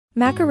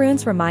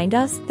Macaroons remind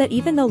us that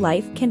even though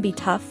life can be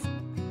tough,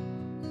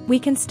 we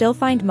can still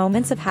find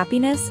moments of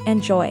happiness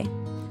and joy.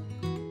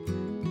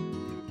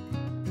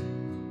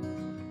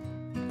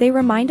 They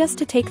remind us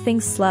to take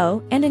things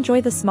slow and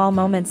enjoy the small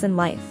moments in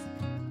life.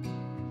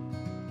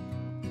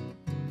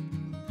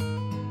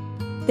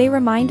 They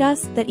remind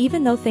us that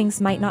even though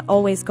things might not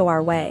always go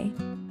our way,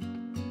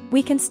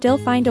 we can still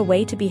find a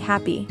way to be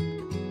happy.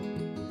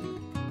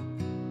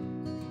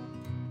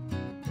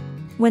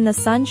 When the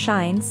sun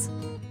shines,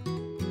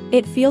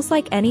 it feels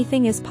like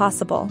anything is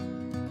possible.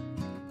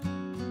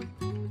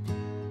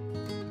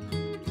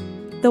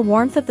 The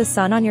warmth of the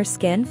sun on your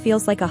skin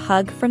feels like a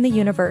hug from the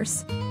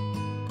universe,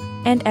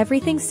 and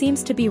everything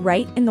seems to be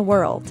right in the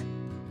world.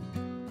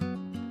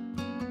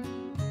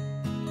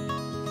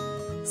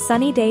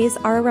 Sunny days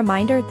are a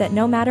reminder that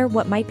no matter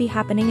what might be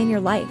happening in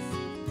your life,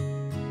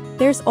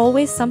 there's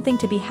always something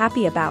to be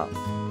happy about.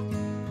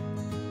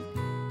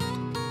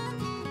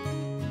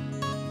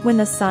 When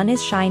the sun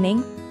is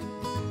shining,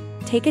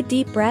 take a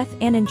deep breath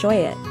and enjoy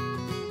it.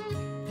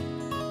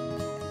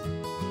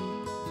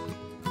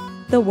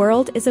 The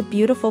world is a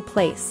beautiful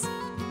place.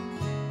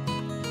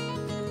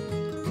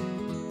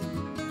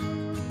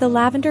 The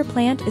lavender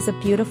plant is a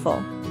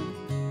beautiful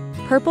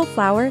purple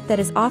flower that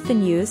is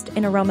often used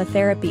in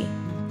aromatherapy.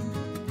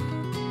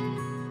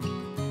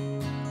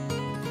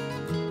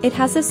 It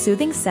has a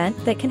soothing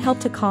scent that can help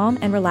to calm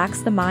and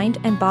relax the mind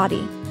and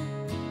body.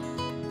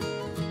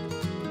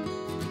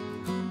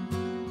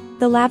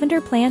 The lavender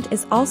plant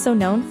is also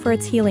known for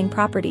its healing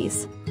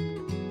properties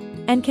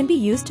and can be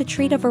used to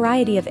treat a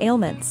variety of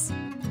ailments.